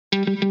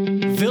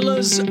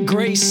Shaw's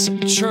Grace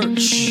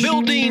Church.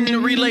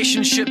 Building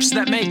relationships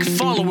that make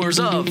followers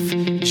of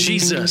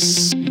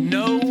Jesus.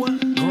 Know,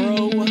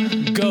 grow,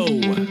 go.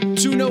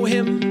 To know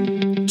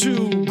Him,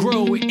 to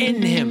grow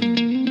in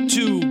Him,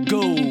 to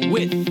go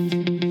with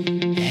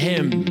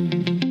Him.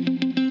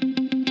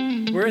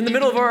 We're in the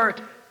middle of our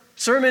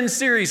sermon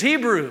series,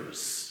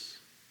 Hebrews.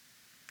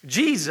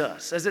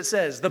 Jesus, as it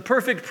says, the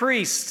perfect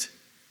priest,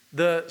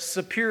 the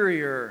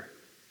superior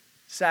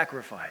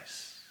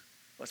sacrifice.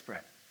 Let's pray.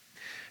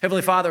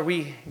 Heavenly Father,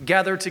 we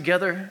gather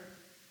together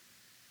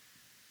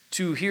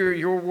to hear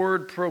your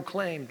word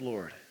proclaimed,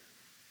 Lord.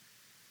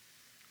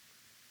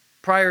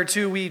 Prior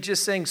to, we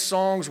just sang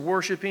songs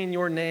worshiping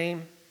your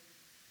name.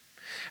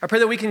 I pray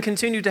that we can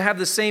continue to have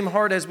the same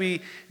heart as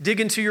we dig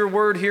into your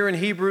word here in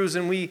Hebrews,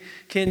 and we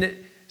can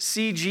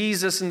see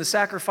Jesus and the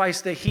sacrifice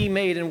that he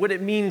made and what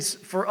it means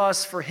for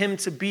us, for him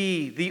to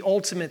be the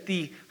ultimate,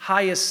 the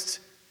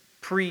highest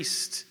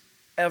priest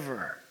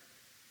ever.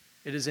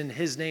 It is in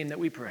his name that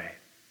we pray.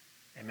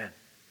 Amen.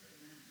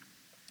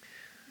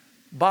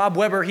 Bob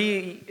Weber,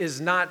 he is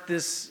not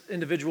this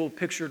individual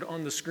pictured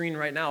on the screen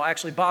right now.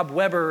 Actually, Bob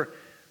Weber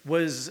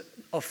was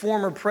a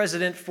former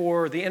president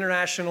for the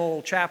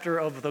international chapter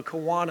of the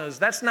Kiwanis.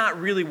 That's not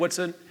really what's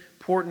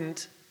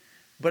important,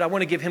 but I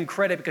want to give him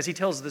credit because he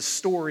tells this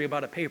story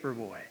about a paper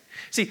boy.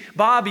 See,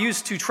 Bob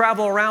used to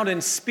travel around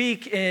and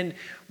speak, and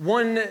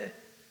one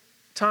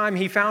time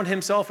he found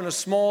himself in a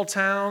small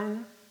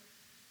town,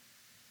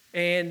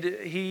 and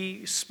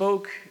he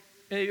spoke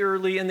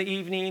early in the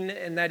evening,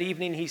 and that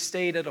evening he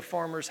stayed at a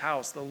farmer's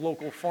house. The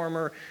local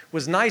farmer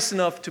was nice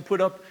enough to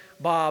put up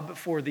Bob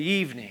for the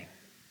evening.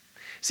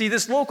 See,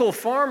 this local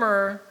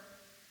farmer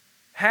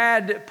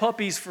had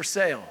puppies for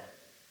sale.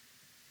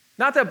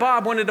 Not that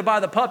Bob wanted to buy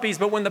the puppies,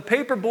 but when the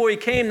paper boy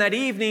came that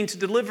evening to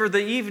deliver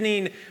the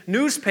evening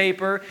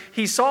newspaper,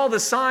 he saw the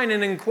sign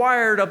and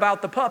inquired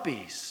about the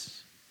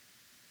puppies.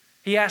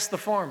 He asked the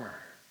farmer.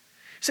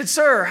 He said,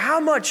 "Sir, how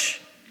much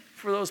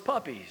for those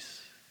puppies?"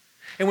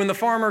 And when the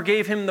farmer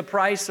gave him the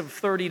price of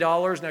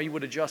 $30, now you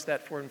would adjust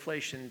that for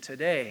inflation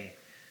today,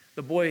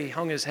 the boy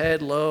hung his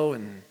head low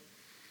and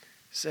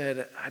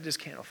said, "I just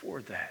can't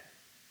afford that."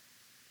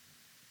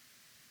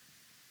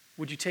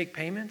 "Would you take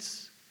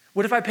payments?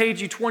 What if I paid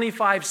you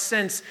 25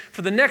 cents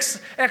for the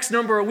next X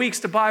number of weeks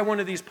to buy one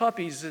of these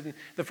puppies?" And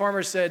the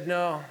farmer said,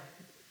 "No,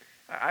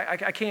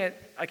 I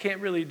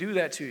can't really do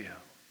that to you."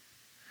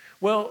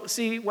 Well,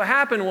 see, what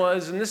happened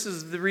was, and this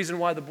is the reason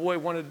why the boy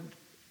wanted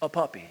a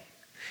puppy.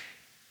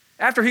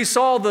 After he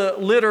saw the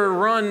litter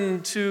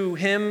run to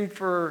him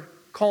for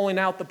calling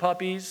out the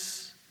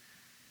puppies,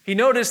 he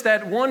noticed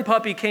that one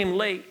puppy came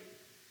late,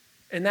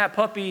 and that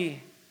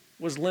puppy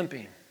was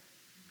limping.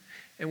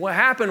 And what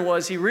happened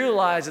was he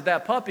realized that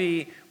that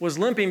puppy was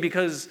limping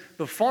because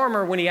the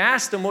farmer, when he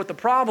asked him what the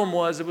problem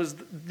was, it was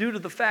due to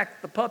the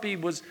fact that the puppy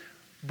was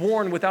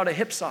born without a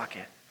hip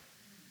socket.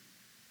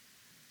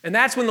 And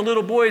that's when the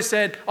little boy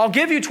said, "I'll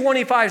give you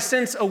 25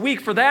 cents a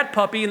week for that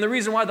puppy." And the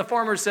reason why the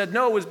farmer said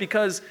no was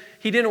because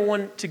he didn't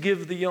want to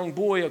give the young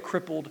boy a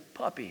crippled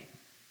puppy.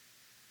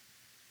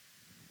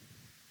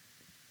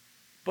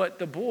 But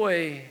the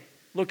boy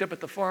looked up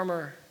at the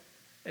farmer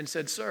and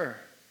said, "Sir,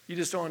 you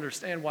just don't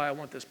understand why I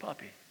want this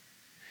puppy."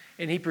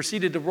 And he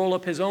proceeded to roll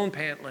up his own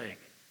pant leg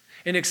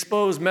and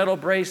expose metal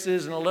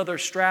braces and a leather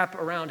strap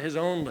around his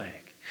own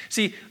leg.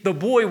 See, the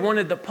boy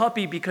wanted the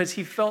puppy because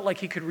he felt like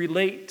he could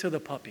relate to the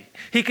puppy.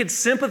 He could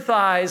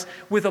sympathize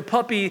with a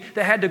puppy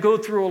that had to go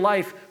through a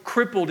life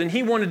crippled, and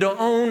he wanted to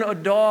own a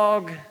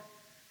dog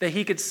that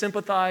he could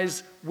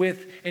sympathize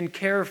with and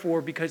care for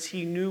because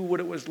he knew what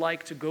it was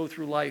like to go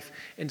through life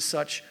in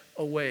such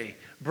a way.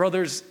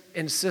 Brothers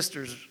and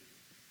sisters,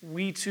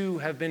 we too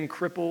have been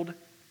crippled.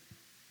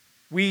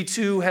 We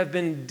too have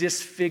been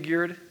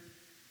disfigured,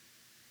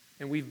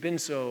 and we've been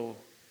so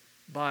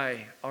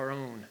by our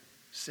own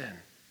sin.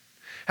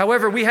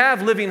 However, we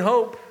have living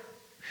hope.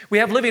 We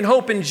have living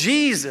hope in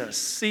Jesus.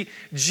 See,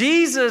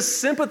 Jesus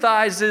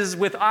sympathizes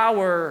with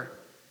our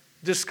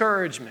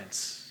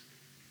discouragements.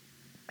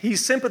 He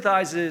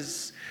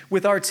sympathizes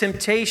with our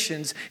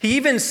temptations. He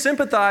even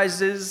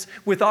sympathizes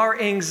with our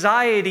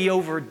anxiety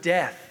over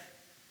death.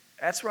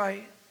 That's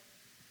right.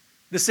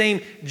 The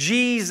same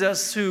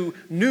Jesus who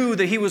knew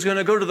that he was going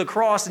to go to the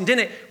cross and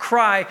didn't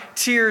cry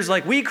tears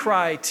like we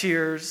cry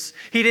tears.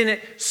 He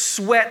didn't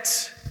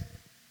sweat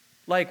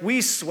like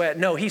we sweat.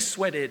 No, he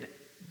sweated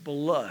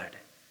blood.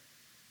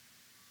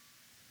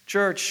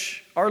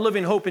 Church, our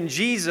living hope in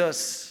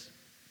Jesus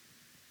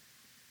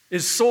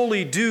is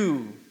solely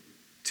due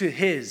to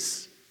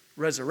his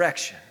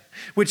resurrection,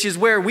 which is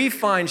where we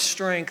find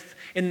strength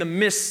in the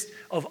midst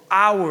of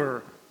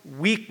our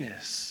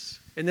weakness.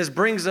 And this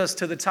brings us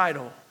to the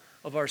title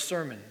of our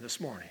sermon this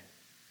morning: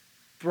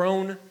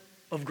 Throne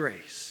of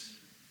Grace.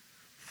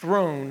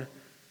 Throne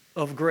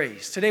of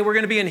Grace. Today we're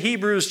going to be in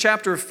Hebrews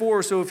chapter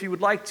 4, so if you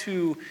would like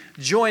to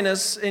join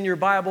us in your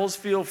Bibles,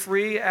 feel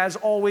free. As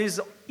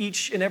always,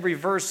 each and every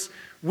verse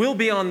will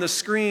be on the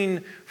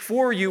screen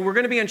for you. We're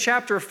going to be in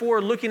chapter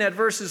 4, looking at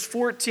verses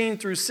 14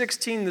 through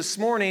 16 this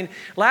morning.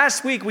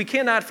 Last week, we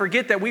cannot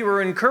forget that we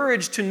were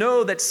encouraged to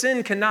know that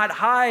sin cannot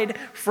hide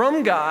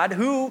from God,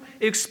 who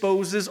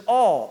exposes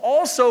all.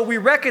 Also, we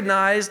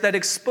recognize that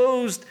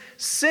exposed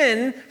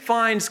sin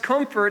finds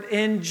comfort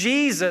in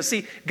Jesus.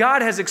 See,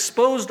 God has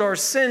exposed our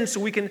sin so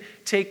we can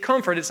take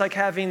comfort. It's like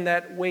having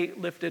that weight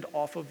lifted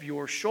off of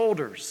your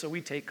shoulders. So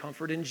we take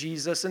comfort in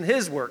Jesus and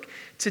his work.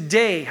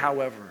 Today,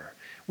 however,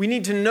 we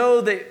need to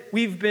know that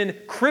we've been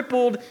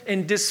crippled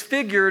and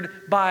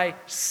disfigured by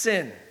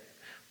sin.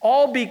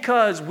 All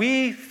because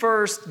we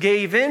first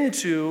gave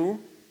into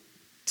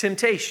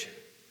temptation.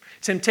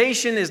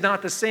 Temptation is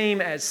not the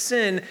same as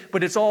sin,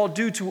 but it's all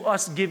due to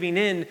us giving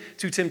in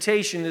to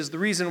temptation is the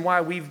reason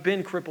why we've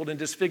been crippled and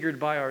disfigured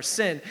by our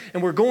sin.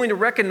 And we're going to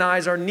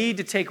recognize our need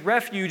to take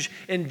refuge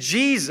in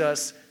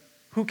Jesus,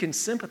 who can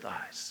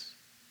sympathize.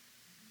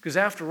 Because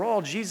after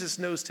all, Jesus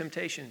knows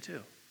temptation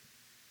too.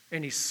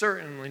 And he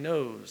certainly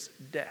knows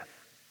death.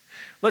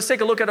 Let's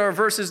take a look at our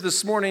verses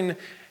this morning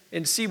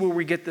and see where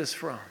we get this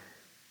from.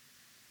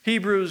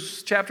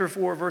 Hebrews chapter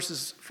 4,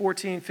 verses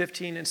 14,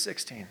 15, and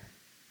 16.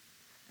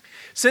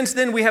 Since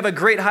then we have a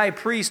great high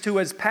priest who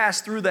has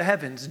passed through the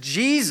heavens,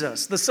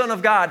 Jesus, the Son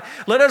of God.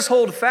 Let us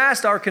hold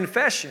fast our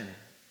confession.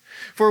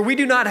 For we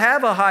do not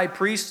have a high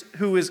priest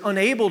who is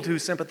unable to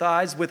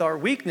sympathize with our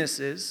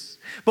weaknesses,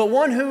 but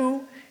one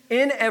who,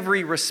 in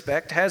every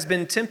respect, has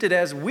been tempted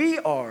as we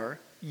are,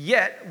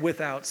 yet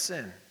without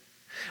sin.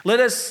 Let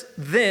us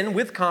then,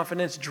 with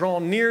confidence, draw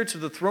near to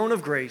the throne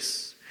of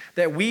grace,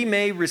 that we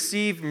may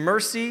receive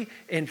mercy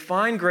and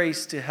find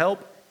grace to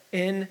help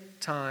in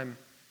time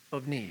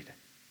of need.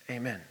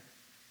 Amen.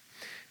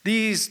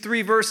 These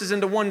 3 verses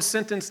into one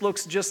sentence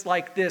looks just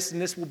like this, and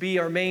this will be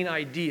our main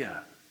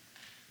idea.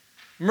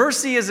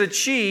 Mercy is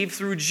achieved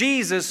through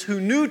Jesus,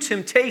 who knew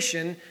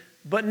temptation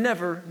but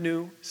never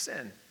knew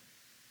sin.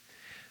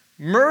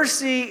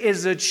 Mercy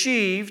is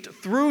achieved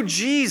through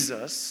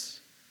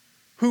Jesus,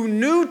 who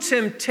knew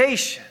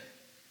temptation,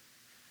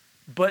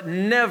 but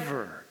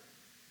never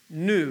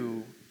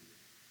knew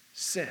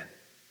sin.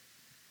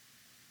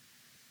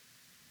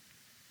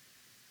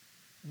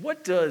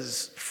 What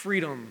does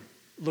freedom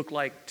look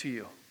like to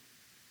you?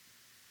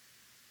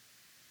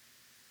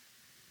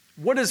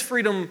 What does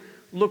freedom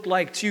look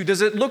like to you?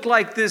 Does it look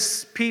like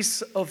this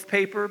piece of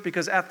paper?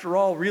 Because after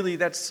all, really,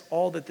 that's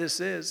all that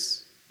this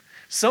is.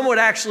 Some would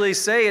actually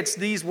say it's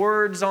these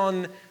words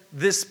on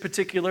this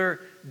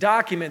particular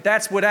document.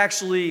 That's what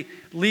actually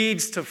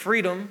leads to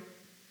freedom.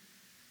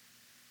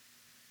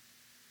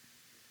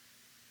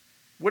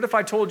 What if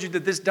I told you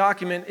that this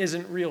document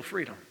isn't real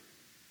freedom?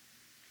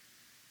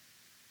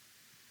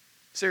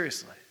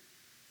 Seriously.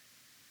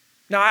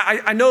 Now,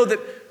 I know that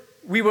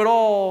we would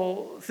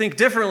all think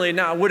differently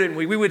now, wouldn't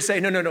we? We would say,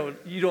 no,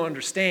 you don't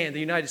understand. The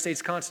United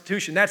States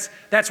Constitution, that's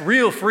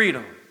real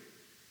freedom.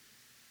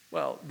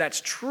 Well, that's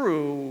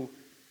true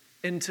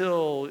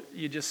until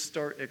you just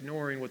start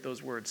ignoring what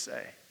those words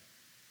say.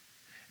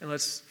 And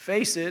let's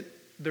face it,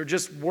 they're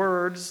just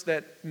words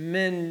that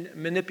men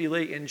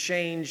manipulate and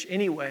change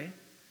anyway.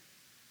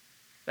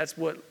 That's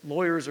what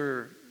lawyers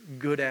are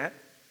good at.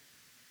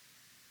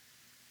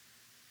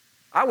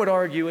 I would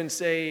argue and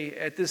say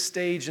at this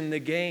stage in the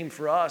game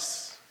for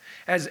us,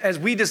 as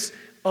we just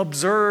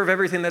observe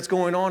everything that's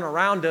going on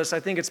around us,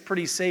 I think it's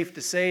pretty safe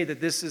to say that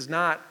this is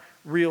not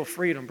real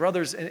freedom.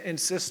 Brothers and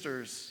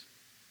sisters,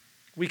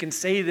 we can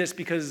say this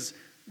because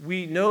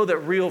we know that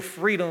real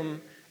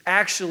freedom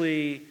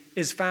actually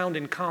is found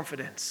in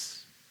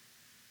confidence.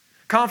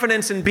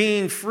 Confidence in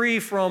being free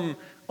from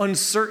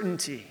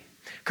uncertainty.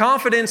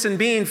 Confidence in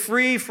being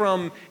free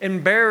from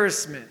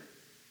embarrassment.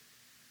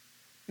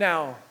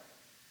 Now,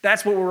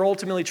 that's what we're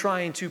ultimately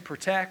trying to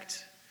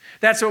protect.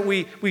 That's what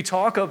we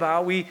talk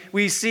about.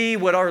 We see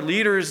what our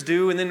leaders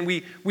do, and then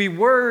we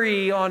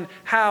worry on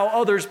how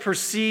others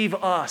perceive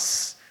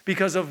us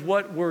because of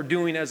what we're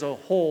doing as a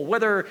whole.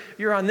 Whether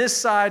you're on this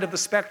side of the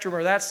spectrum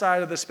or that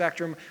side of the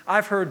spectrum,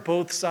 I've heard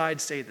both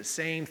sides say the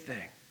same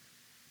thing.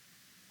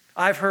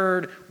 I've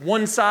heard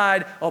one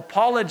side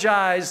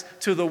apologize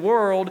to the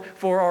world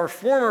for our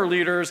former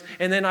leaders,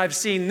 and then I've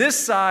seen this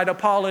side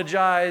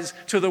apologize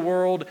to the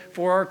world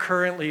for our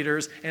current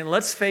leaders. And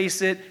let's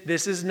face it,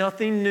 this is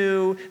nothing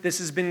new. This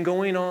has been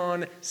going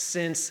on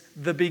since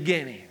the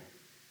beginning.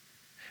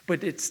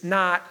 But it's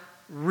not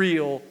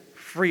real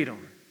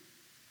freedom.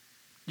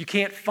 You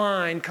can't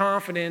find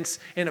confidence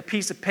in a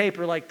piece of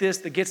paper like this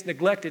that gets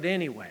neglected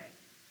anyway.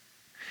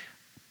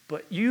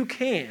 But you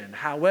can,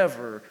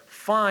 however,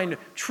 find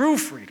true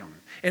freedom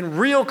and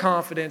real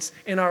confidence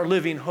in our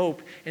living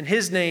hope. And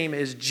his name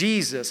is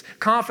Jesus.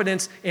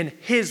 Confidence in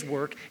his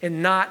work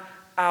and not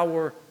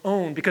our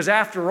own. Because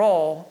after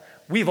all,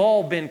 we've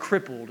all been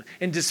crippled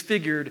and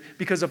disfigured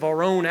because of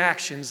our own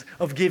actions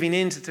of giving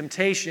in to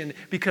temptation.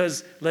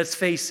 Because, let's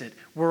face it,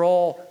 we're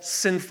all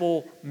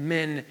sinful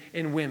men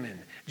and women.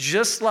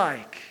 Just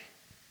like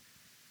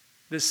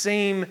The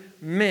same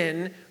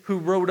men who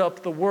wrote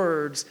up the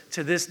words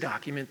to this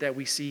document that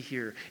we see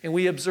here. And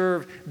we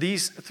observe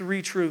these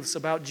three truths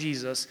about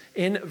Jesus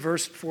in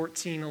verse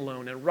 14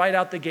 alone. And right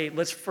out the gate,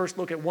 let's first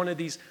look at one of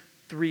these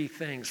three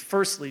things.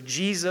 Firstly,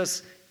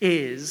 Jesus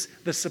is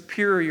the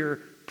superior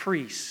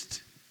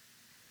priest.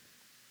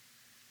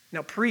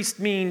 Now, priest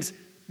means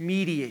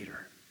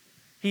mediator.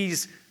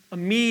 He's a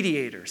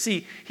mediator.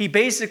 See, he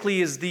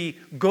basically is the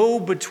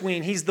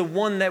go-between. He's the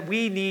one that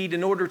we need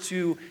in order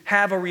to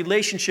have a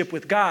relationship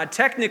with God.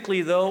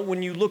 Technically, though,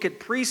 when you look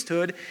at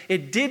priesthood,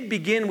 it did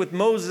begin with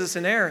Moses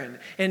and Aaron.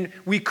 And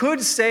we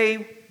could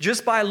say,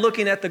 just by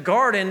looking at the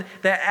garden,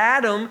 that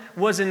Adam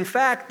was in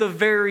fact the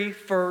very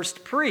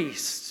first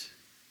priest.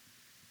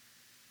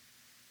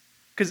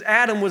 Because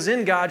Adam was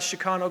in God's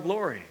Shekinah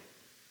glory.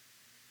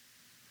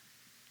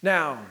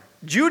 Now,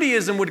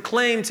 Judaism would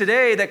claim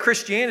today that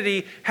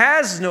Christianity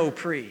has no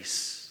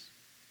priests.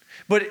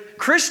 But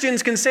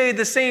Christians can say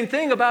the same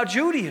thing about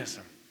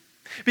Judaism.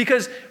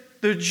 Because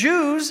the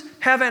Jews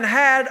haven't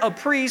had a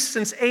priest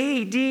since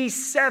AD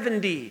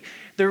 70.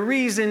 The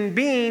reason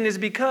being is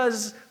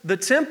because the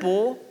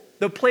temple,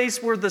 the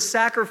place where the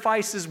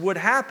sacrifices would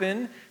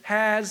happen,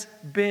 has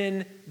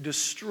been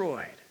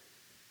destroyed.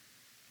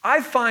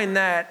 I find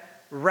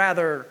that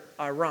rather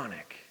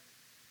ironic.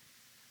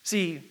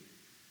 See,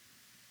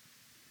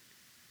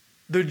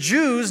 the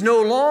Jews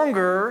no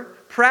longer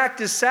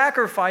practice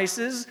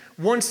sacrifices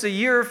once a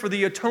year for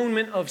the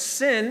atonement of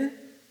sin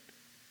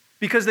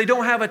because they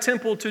don't have a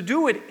temple to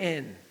do it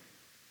in.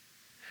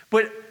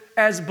 But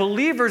as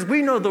believers,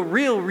 we know the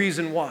real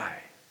reason why.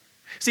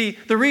 See,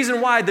 the reason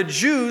why the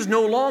Jews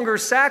no longer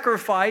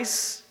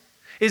sacrifice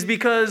is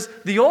because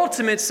the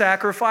ultimate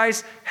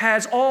sacrifice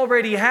has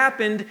already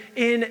happened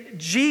in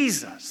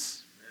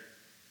Jesus.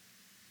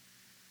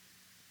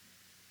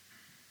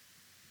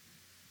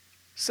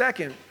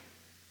 Second,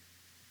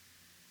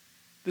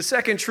 the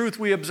second truth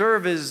we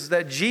observe is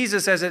that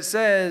Jesus, as it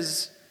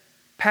says,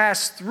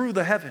 passed through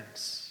the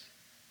heavens.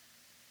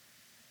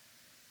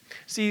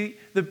 See,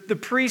 the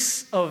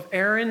priests of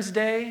Aaron's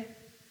day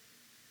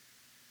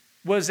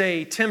was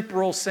a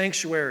temporal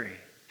sanctuary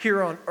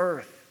here on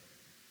earth.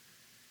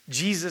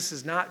 Jesus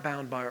is not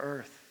bound by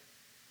earth.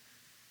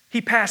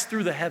 He passed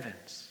through the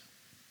heavens.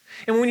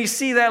 And when you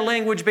see that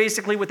language,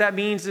 basically what that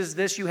means is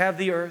this: you have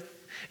the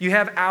earth, you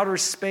have outer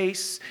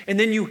space, and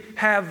then you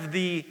have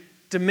the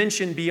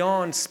dimension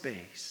beyond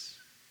space.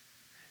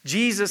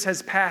 Jesus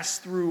has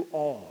passed through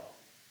all.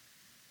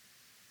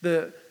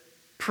 The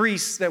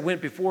priests that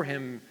went before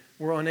him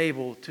were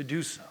unable to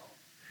do so.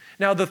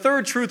 Now, the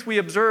third truth we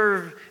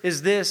observe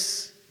is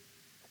this.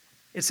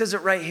 It says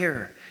it right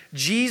here.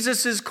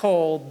 Jesus is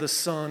called the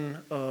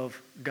Son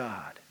of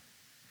God.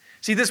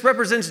 See, this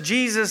represents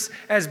Jesus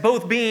as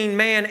both being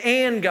man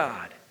and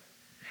God.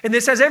 And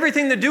this has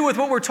everything to do with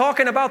what we're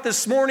talking about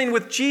this morning,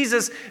 with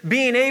Jesus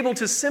being able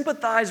to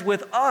sympathize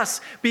with us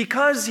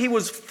because he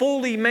was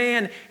fully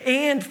man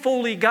and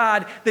fully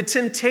God. The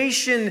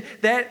temptation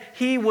that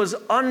he was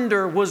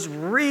under was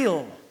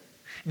real.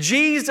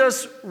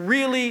 Jesus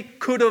really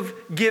could have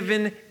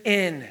given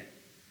in,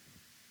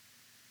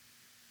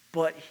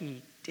 but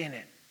he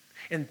didn't.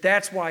 And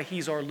that's why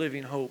he's our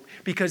living hope,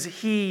 because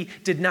he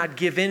did not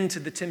give in to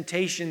the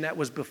temptation that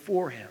was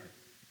before him.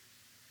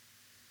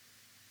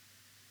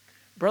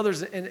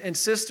 Brothers and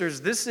sisters,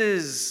 this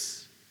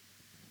is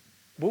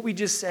what we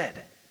just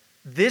said.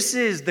 This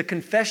is the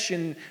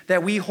confession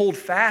that we hold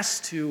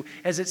fast to,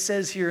 as it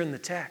says here in the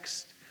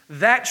text.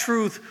 That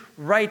truth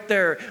right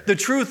there, the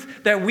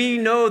truth that we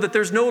know that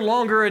there's no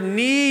longer a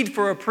need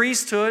for a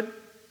priesthood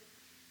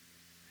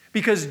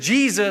because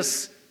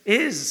Jesus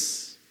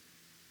is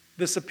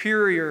the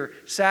superior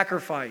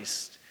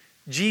sacrifice.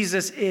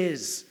 Jesus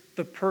is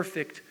the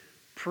perfect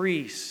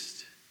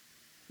priest.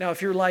 Now,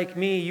 if you're like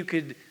me, you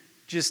could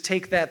just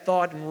take that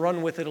thought and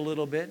run with it a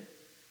little bit.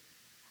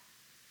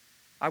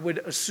 I would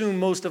assume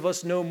most of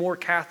us know more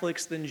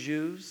Catholics than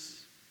Jews.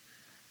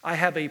 I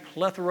have a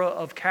plethora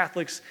of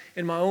Catholics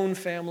in my own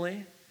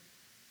family.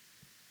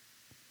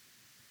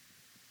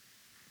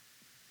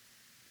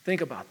 Think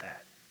about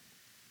that.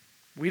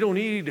 We don't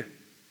need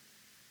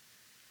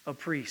a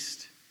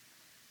priest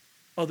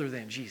other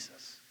than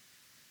Jesus.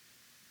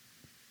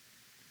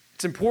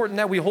 It's important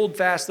that we hold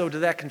fast, though, to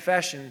that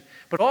confession.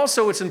 But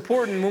also it's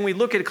important when we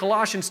look at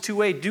Colossians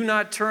 2:8. Do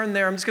not turn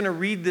there. I'm just going to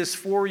read this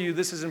for you.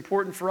 This is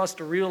important for us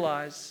to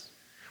realize.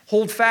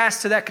 Hold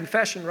fast to that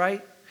confession,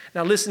 right?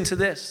 Now listen to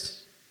this.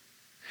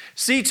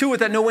 See to it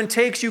that no one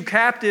takes you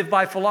captive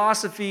by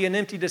philosophy and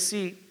empty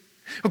deceit,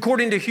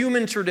 according to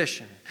human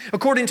tradition,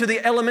 according to the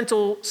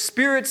elemental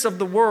spirits of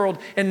the world,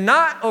 and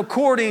not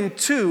according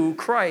to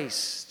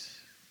Christ.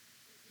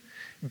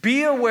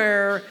 Be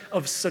aware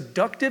of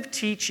seductive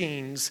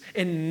teachings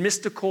and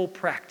mystical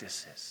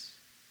practices.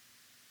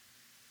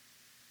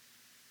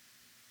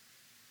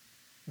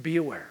 Be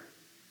aware.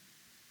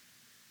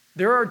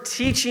 There are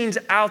teachings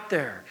out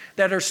there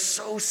that are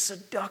so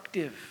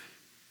seductive.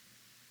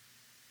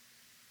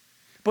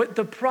 But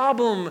the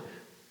problem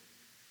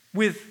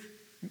with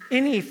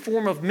any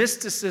form of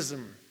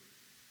mysticism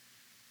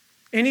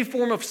Any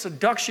form of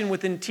seduction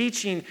within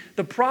teaching,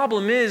 the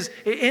problem is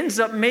it ends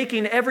up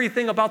making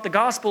everything about the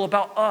gospel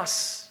about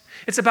us.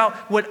 It's about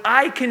what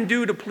I can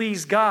do to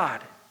please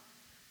God.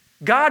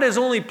 God is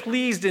only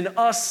pleased in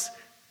us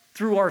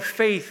through our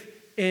faith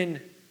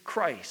in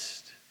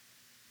Christ.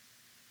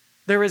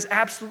 There is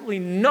absolutely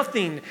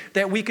nothing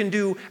that we can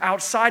do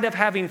outside of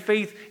having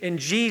faith in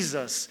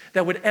Jesus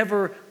that would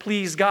ever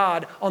please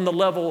God on the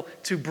level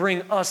to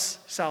bring us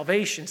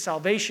salvation.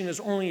 Salvation is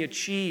only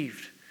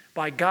achieved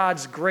by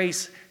God's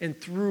grace and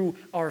through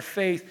our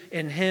faith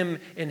in Him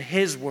and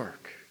His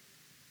work.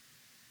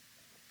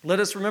 Let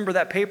us remember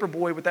that paper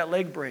boy with that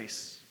leg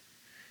brace.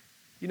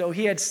 You know,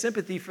 he had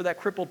sympathy for that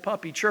crippled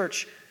puppy.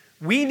 Church,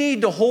 we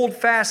need to hold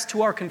fast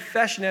to our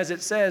confession as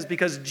it says,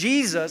 because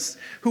Jesus,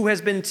 who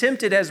has been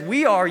tempted as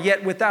we are,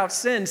 yet without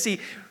sin. See,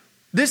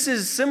 this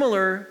is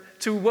similar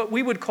to what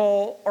we would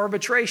call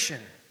arbitration.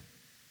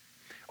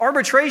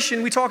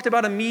 Arbitration, we talked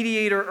about a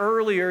mediator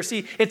earlier.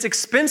 See, it's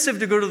expensive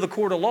to go to the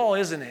court of law,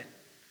 isn't it?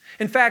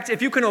 In fact,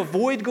 if you can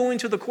avoid going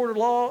to the court of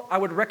law, I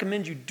would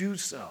recommend you do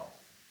so.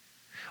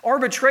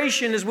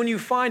 Arbitration is when you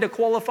find a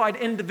qualified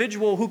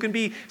individual who can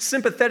be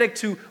sympathetic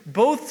to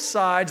both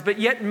sides, but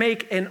yet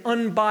make an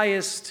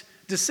unbiased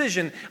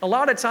decision. A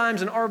lot of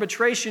times in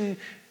arbitration,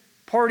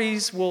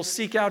 parties will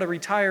seek out a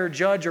retired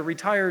judge or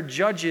retired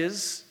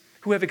judges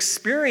who have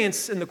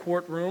experience in the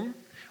courtroom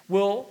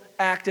will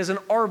act as an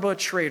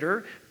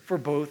arbitrator for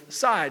both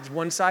sides.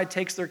 One side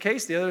takes their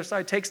case, the other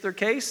side takes their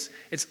case.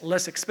 It's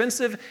less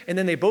expensive, and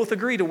then they both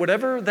agree to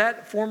whatever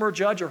that former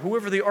judge or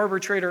whoever the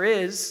arbitrator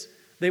is,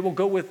 they will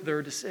go with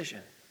their decision.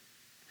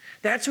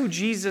 That's who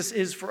Jesus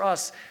is for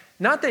us.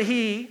 Not that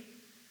He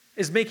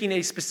is making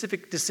a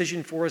specific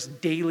decision for us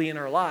daily in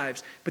our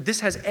lives, but this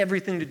has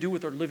everything to do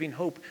with our living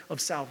hope of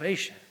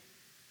salvation.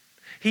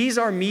 He's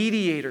our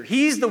mediator.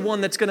 He's the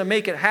one that's going to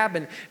make it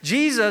happen.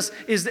 Jesus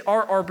is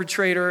our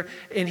arbitrator,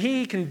 and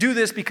He can do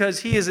this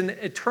because He is an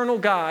eternal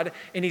God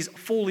and He's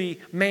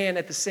fully man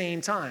at the same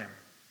time.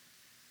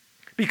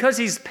 Because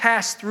He's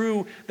passed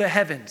through the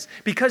heavens,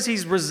 because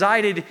He's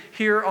resided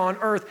here on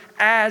earth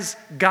as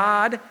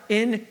God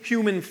in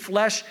human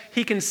flesh,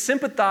 He can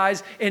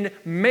sympathize and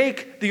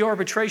make the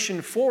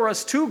arbitration for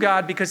us to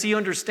God because He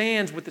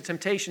understands what the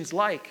temptation's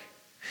like.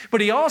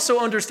 But He also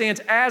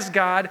understands as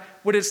God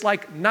what it's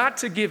like not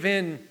to give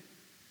in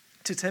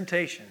to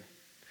temptation.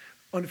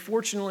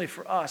 Unfortunately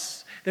for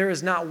us, there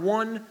is not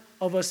one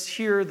of us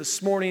here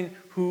this morning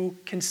who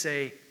can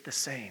say the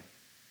same.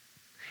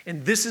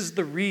 And this is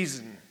the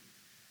reason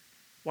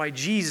why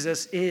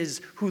Jesus is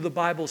who the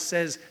Bible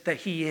says that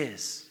He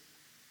is.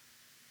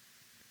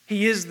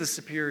 He is the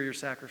superior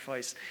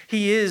sacrifice.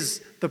 He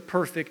is the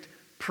perfect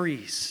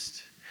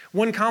priest.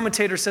 One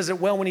commentator says it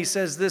well when he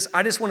says this.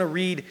 I just want to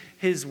read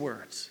his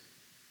words.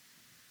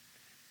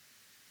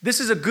 This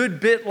is a good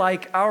bit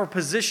like our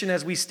position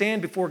as we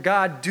stand before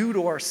God due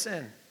to our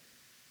sin.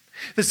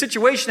 The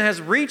situation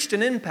has reached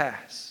an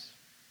impasse.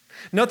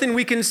 Nothing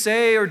we can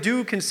say or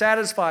do can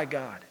satisfy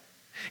God.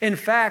 In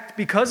fact,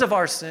 because of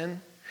our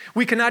sin,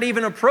 we cannot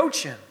even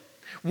approach Him.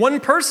 One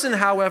person,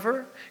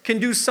 however, can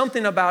do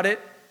something about it,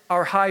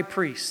 our high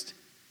priest,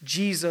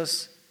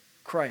 Jesus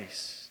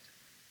Christ.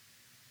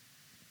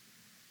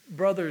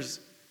 Brothers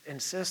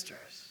and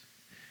sisters,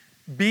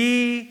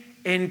 be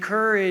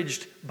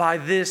encouraged by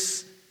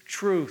this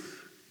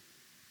truth.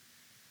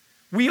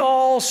 We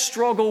all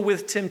struggle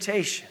with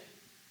temptation.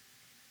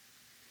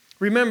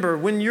 Remember,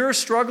 when you're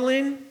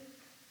struggling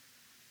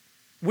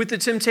with the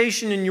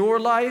temptation in your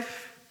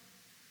life,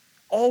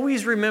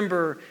 always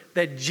remember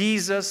that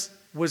Jesus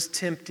was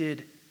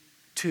tempted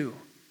too.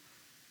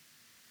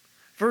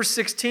 Verse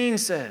 16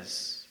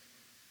 says,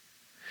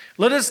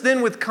 "Let us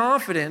then with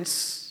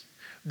confidence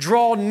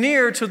draw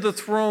near to the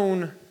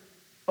throne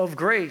of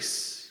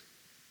grace."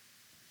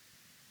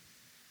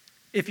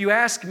 If you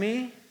ask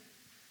me,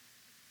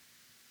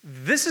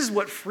 this is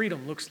what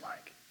freedom looks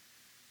like.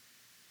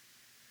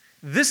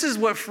 This is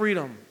what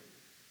freedom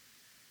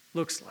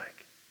looks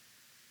like.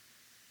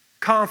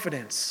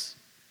 Confidence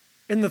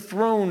in the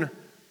throne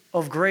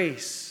of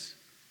grace.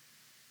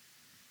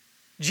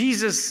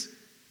 Jesus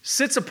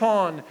sits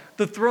upon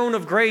the throne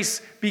of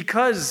grace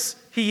because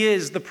He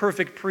is the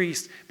perfect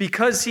priest,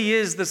 because He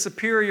is the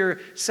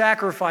superior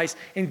sacrifice,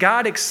 and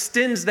God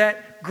extends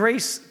that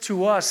grace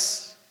to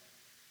us.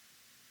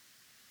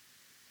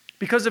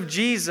 Because of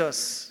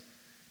Jesus,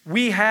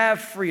 we have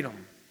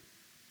freedom.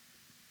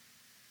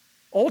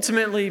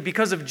 Ultimately,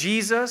 because of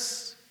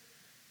Jesus,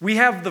 we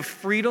have the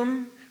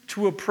freedom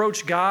to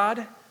approach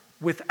God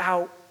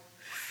without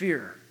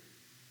fear.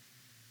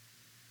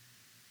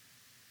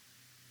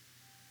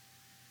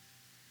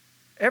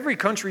 Every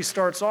country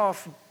starts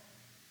off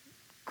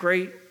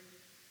great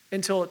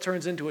until it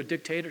turns into a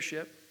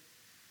dictatorship.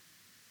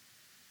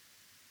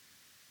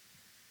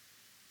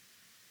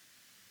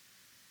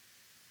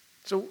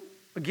 So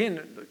again,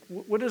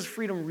 what does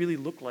freedom really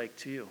look like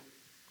to you?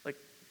 Like,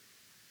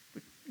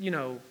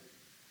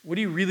 what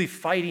are you really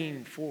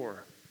fighting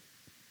for?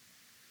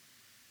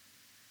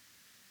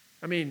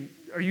 I mean,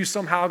 are you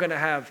somehow going to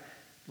have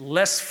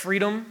less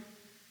freedom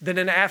than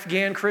an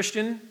Afghan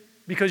Christian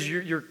because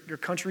your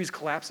country's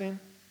collapsing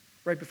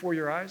right before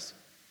your eyes?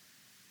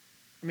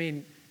 I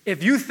mean,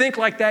 if you think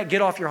like that,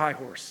 get off your high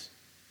horse.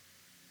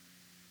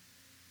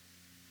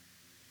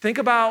 Think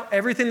about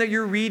everything that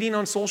you're reading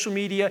on social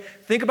media.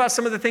 Think about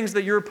some of the things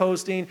that you're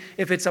posting.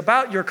 If it's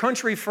about your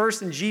country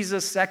first and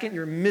Jesus second,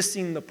 you're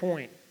missing the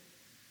point.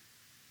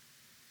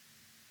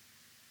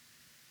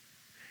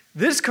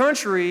 This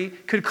country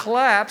could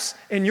collapse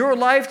in your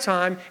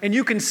lifetime and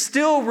you can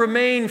still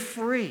remain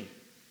free.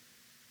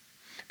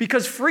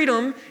 Because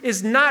freedom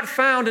is not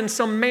found in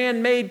some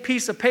man-made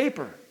piece of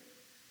paper.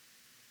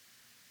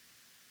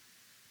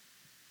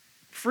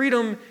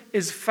 Freedom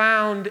is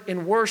found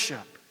in worship.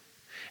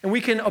 And we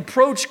can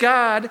approach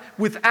God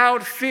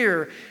without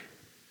fear.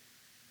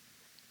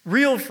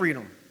 Real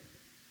freedom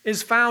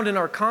is found in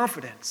our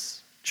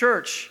confidence.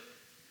 Church,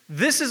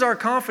 this is our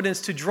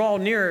confidence to draw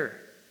near.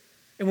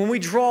 And when we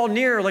draw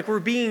near, like we're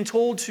being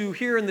told to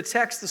here in the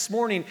text this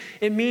morning,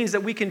 it means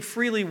that we can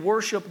freely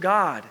worship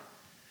God.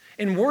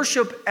 And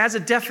worship, as a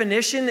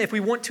definition, if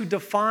we want to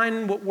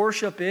define what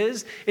worship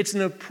is, it's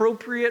an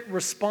appropriate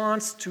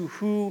response to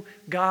who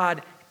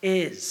God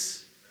is.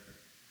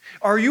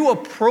 Are you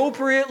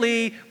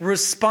appropriately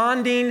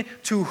responding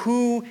to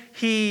who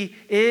He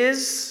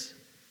is?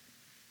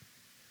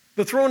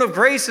 The throne of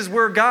grace is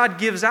where God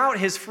gives out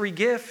His free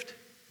gift.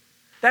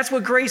 That's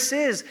what grace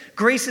is.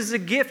 Grace is a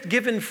gift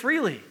given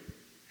freely.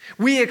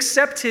 We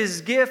accept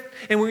His gift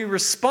and we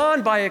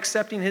respond by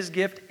accepting His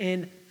gift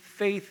in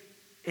faith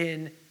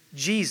in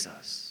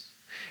Jesus.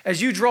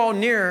 As you draw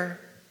near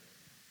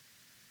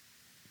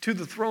to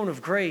the throne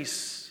of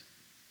grace,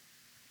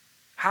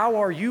 how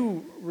are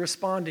you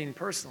responding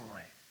personally?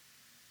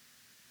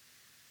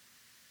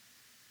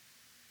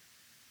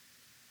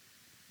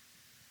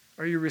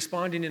 Are you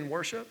responding in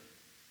worship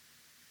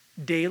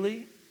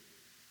daily?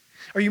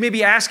 Are you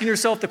maybe asking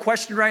yourself the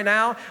question right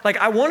now, like,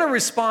 I want to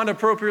respond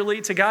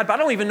appropriately to God, but I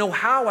don't even know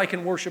how I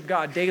can worship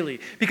God daily?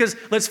 Because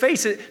let's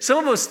face it,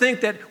 some of us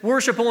think that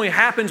worship only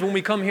happens when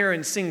we come here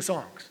and sing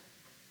songs.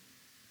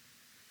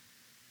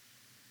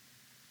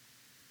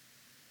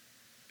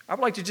 I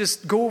would like to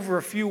just go over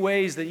a few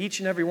ways that each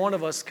and every one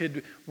of us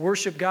could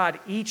worship God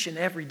each and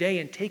every day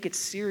and take it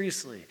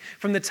seriously.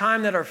 From the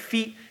time that our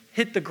feet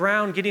hit the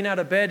ground getting out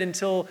of bed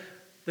until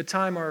the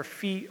time our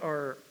feet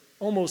are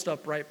almost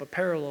upright but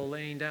parallel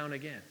laying down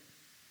again.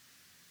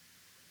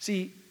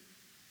 See,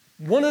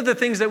 one of the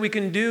things that we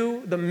can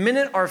do the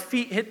minute our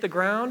feet hit the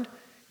ground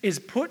is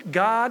put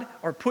God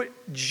or put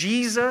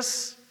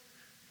Jesus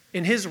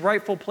in His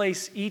rightful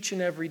place each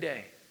and every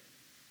day.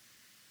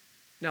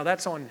 Now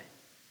that's on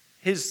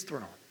His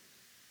throne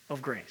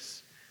of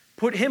grace.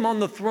 Put Him on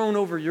the throne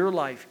over your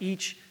life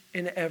each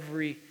and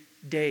every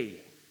day.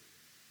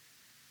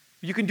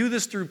 You can do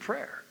this through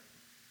prayer.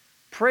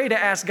 Pray to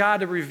ask God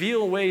to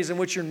reveal ways in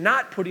which you're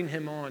not putting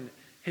Him on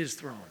His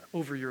throne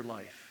over your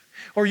life.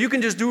 Or you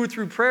can just do it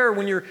through prayer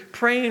when you're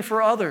praying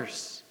for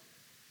others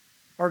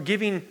or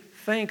giving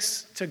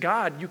thanks to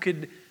God. You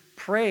could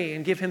pray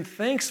and give Him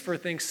thanks for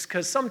things,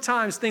 because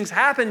sometimes things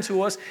happen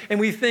to us and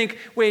we think,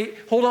 wait,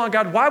 hold on,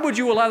 God, why would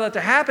you allow that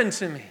to happen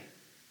to me?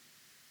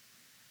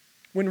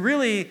 When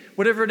really,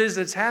 whatever it is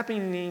that's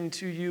happening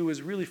to you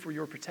is really for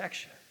your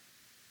protection.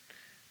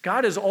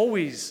 God is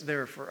always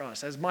there for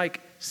us, as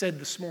Mike said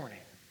this morning.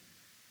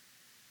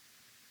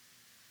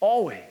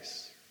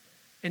 Always.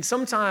 And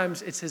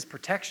sometimes it's His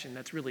protection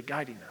that's really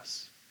guiding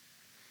us.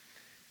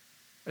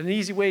 An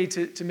easy way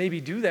to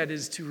maybe do that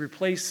is to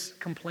replace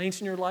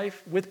complaints in your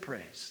life with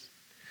praise.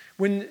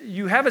 When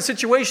you have a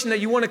situation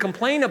that you want to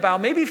complain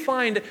about, maybe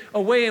find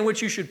a way in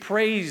which you should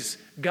praise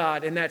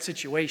God in that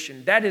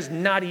situation. That is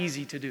not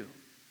easy to do.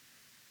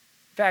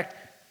 In fact,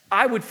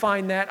 I would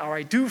find that, or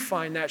I do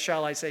find that,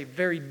 shall I say,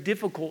 very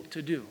difficult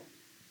to do.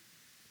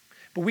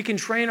 But we can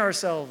train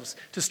ourselves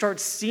to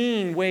start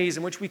seeing ways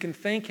in which we can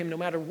thank Him no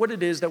matter what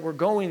it is that we're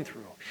going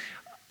through.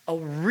 A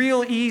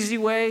real easy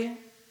way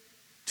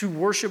to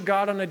worship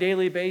God on a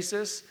daily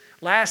basis.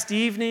 Last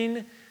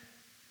evening,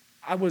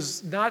 I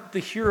was not the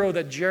hero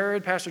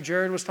that Pastor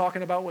Jared was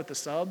talking about with the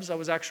subs. I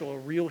was actually a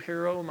real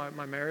hero in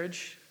my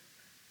marriage.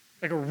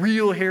 Like a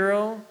real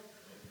hero.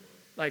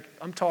 Like,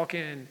 I'm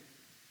talking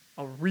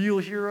a real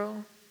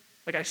hero.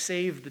 Like I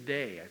saved the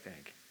day, I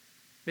think.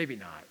 Maybe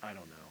not, I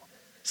don't know.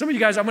 Some of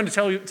you guys, I'm going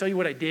to tell you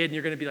what I did, and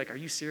you're going to be like, are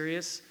you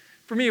serious?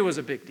 For me, it was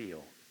a big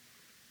deal.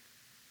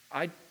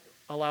 I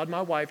allowed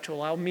my wife to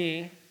allow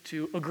me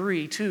to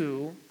agree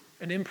to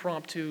an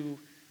impromptu,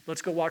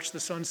 let's go watch the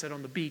sunset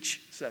on the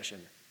beach session.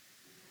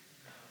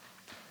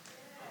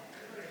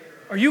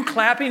 Are you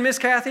clapping, Miss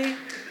Kathy?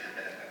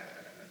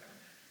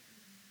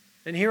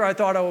 And here I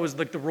thought I was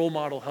like the role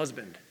model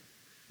husband.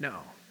 No,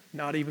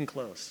 not even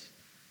close.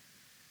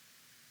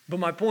 But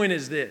my point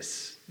is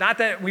this. Not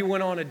that we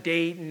went on a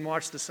date and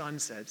watched the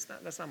sunsets.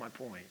 That's not my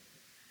point.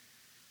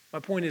 My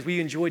point is we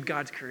enjoyed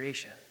God's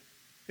creation.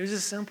 It was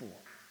just simple.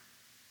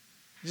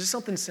 It was just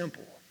something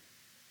simple.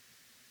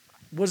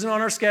 It wasn't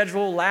on our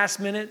schedule. Last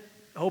minute,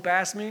 Hope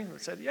asked me. I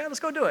said, yeah, let's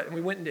go do it. And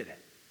we went and did it.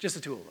 Just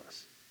the two of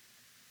us.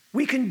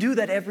 We can do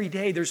that every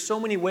day. There's so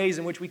many ways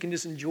in which we can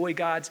just enjoy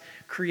God's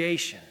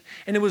creation.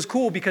 And it was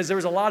cool because there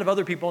was a lot of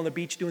other people on the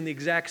beach doing the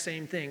exact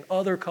same thing.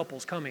 Other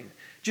couples coming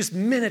just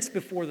minutes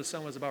before the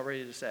sun was about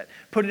ready to set,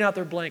 putting out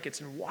their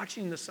blankets and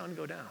watching the sun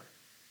go down.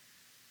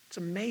 It's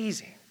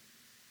amazing.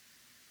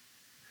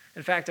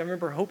 In fact, I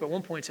remember Hope at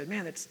one point said,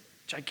 man, that's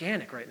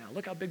gigantic right now.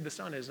 Look how big the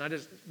sun is.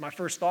 And my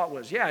first thought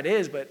was, yeah, it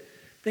is, but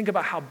think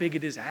about how big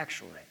it is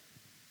actually.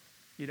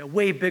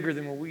 Way bigger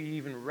than what we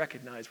even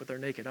recognize with our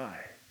naked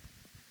eye.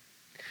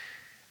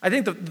 I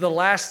think the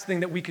last thing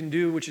that we can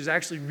do, which is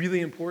actually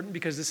really important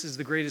because this is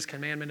the greatest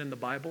commandment in the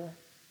Bible,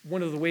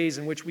 one of the ways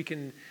in which we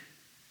can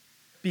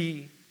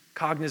be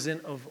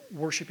cognizant of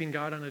worshiping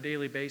God on a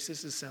daily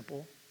basis is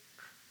simple.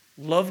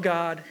 Love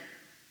God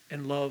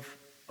and love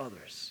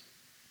others.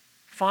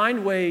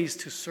 Find ways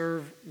to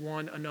serve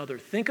one another.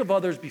 Think of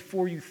others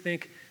before you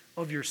think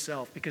of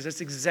yourself, because that's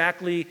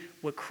exactly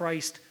what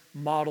Christ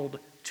modeled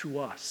to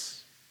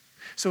us.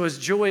 So as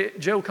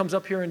Joe comes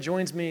up here and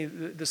joins me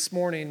this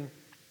morning,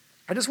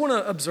 I just want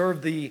to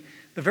observe the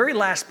very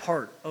last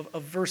part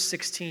of verse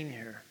 16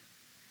 here.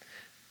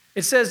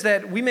 It says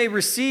that we may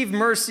receive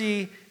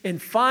mercy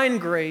and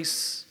find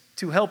grace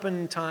to help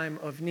in time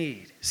of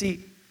need.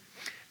 See,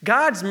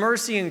 God's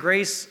mercy and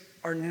grace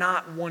are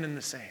not one and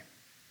the same.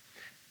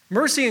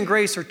 Mercy and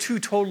grace are two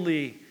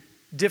totally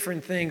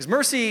different things.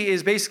 Mercy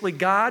is basically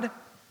God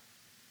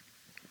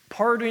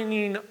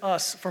pardoning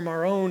us from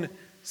our own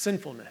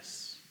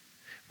sinfulness.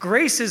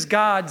 Grace is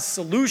God's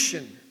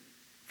solution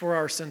for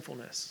our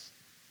sinfulness.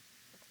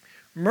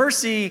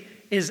 Mercy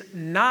is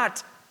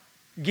not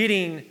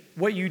getting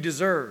what you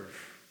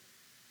deserve.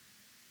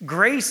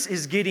 Grace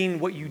is getting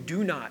what you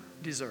do not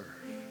deserve.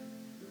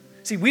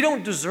 See, we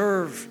don't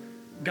deserve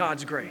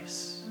God's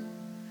grace,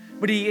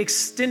 but He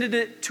extended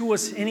it to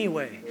us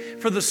anyway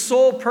for the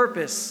sole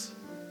purpose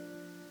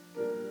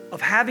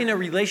of having a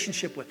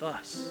relationship with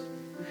us.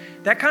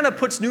 That kind of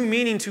puts new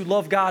meaning to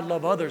love God,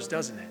 love others,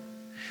 doesn't it?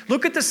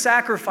 Look at the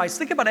sacrifice.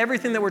 Think about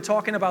everything that we're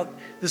talking about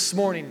this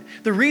morning.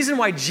 The reason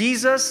why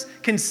Jesus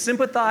can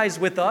sympathize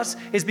with us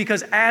is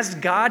because as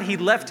God, He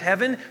left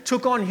heaven,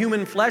 took on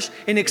human flesh,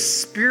 and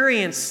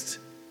experienced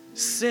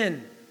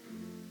sin.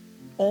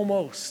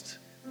 Almost.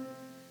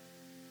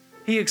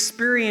 He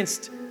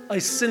experienced a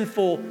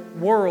sinful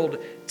world,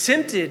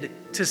 tempted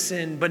to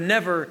sin, but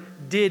never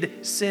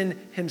did sin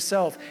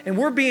Himself. And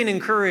we're being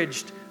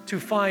encouraged to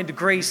find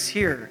grace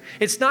here.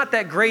 It's not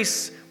that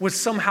grace was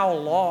somehow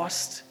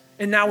lost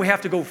and now we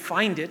have to go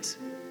find it.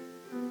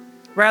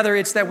 Rather,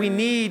 it's that we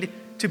need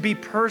to be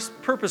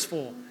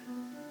purposeful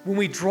when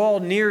we draw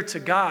near to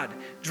God,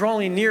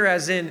 drawing near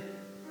as in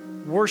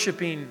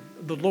worshiping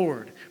the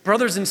Lord.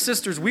 Brothers and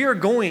sisters, we are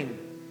going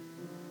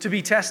to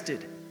be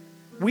tested.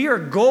 We are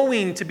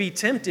going to be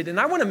tempted. And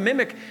I want to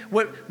mimic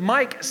what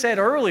Mike said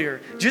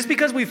earlier. Just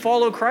because we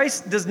follow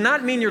Christ does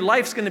not mean your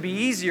life's going to be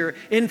easier.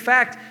 In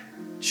fact,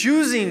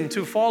 choosing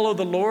to follow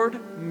the Lord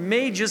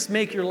may just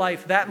make your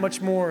life that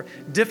much more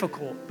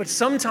difficult. But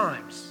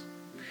sometimes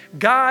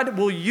God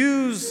will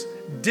use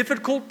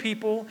difficult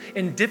people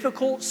and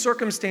difficult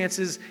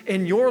circumstances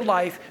in your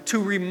life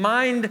to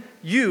remind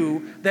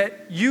you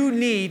that you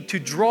need to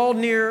draw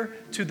near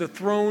to the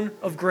throne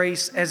of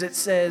grace, as it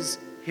says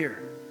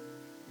here.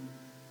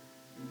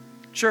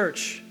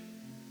 Church,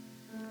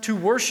 to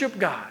worship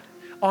God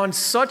on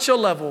such a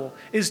level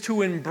is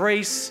to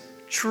embrace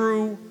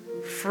true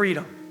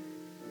freedom.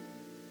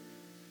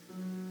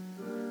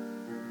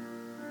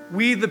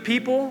 We the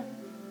people?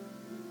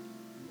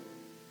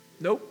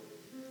 Nope.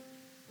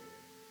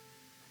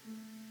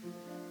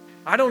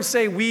 I don't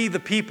say we the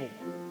people.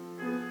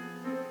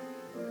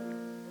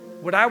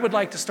 What I would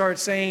like to start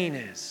saying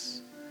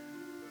is,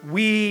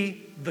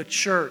 we the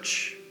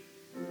church.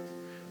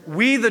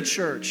 We the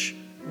church.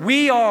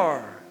 We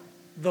are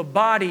the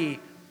body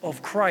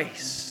of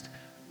Christ.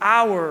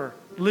 Our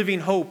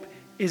living hope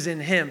is in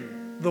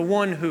Him, the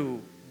one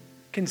who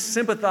can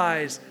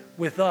sympathize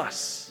with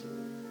us.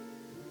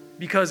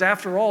 Because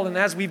after all, and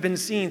as we've been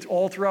seeing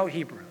all throughout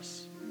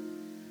Hebrews,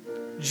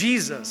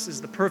 Jesus is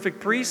the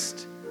perfect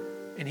priest,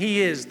 and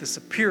He is the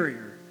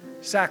superior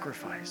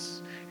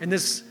sacrifice. And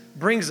this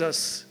brings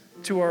us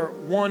to our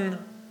one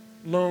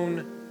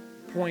lone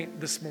point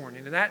this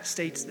morning, and that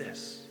states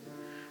this: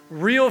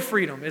 real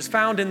freedom is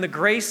found in the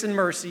grace and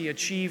mercy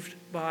achieved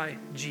by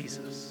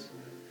Jesus.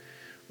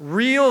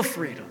 Real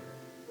freedom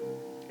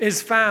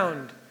is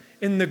found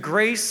in the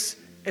grace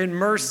and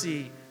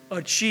mercy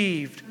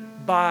achieved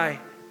by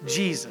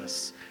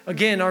Jesus.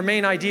 Again, our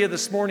main idea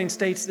this morning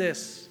states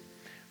this: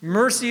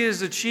 mercy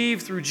is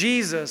achieved through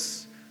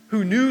Jesus,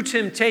 who knew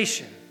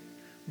temptation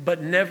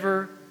but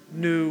never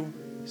knew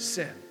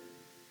sin.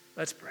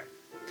 Let's pray.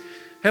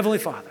 Heavenly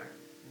Father,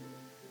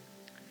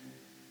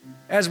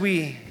 as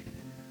we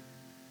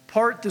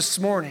part this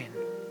morning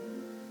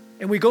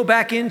and we go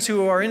back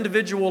into our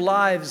individual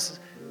lives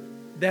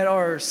that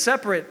are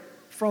separate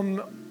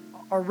from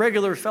our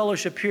regular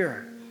fellowship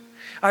here,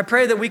 I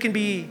pray that we can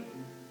be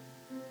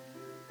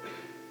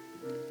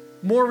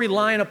more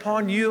reliant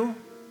upon You,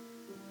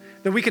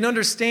 that we can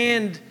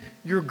understand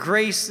your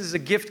grace is a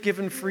gift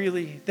given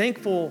freely,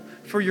 thankful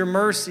for your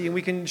mercy, and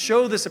we can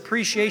show this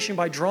appreciation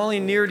by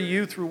drawing near to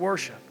you through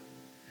worship.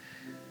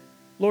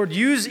 Lord,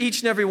 use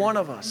each and every one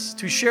of us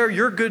to share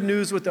your good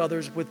news with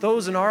others, with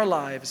those in our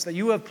lives that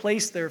you have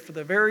placed there for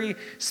the very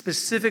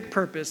specific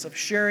purpose of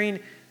sharing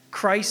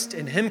Christ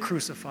and Him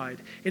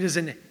crucified. It is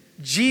in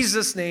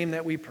Jesus' name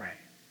that we pray.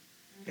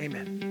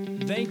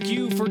 Amen. Thank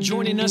you for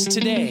joining us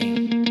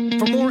today.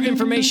 For more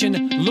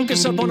information, look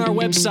us up on our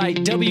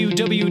website,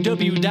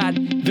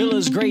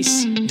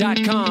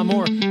 www.villasgrace.com,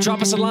 or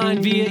drop us a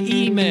line via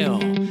email,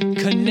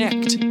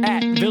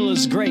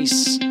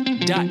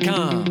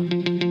 connect@villasgrace.com.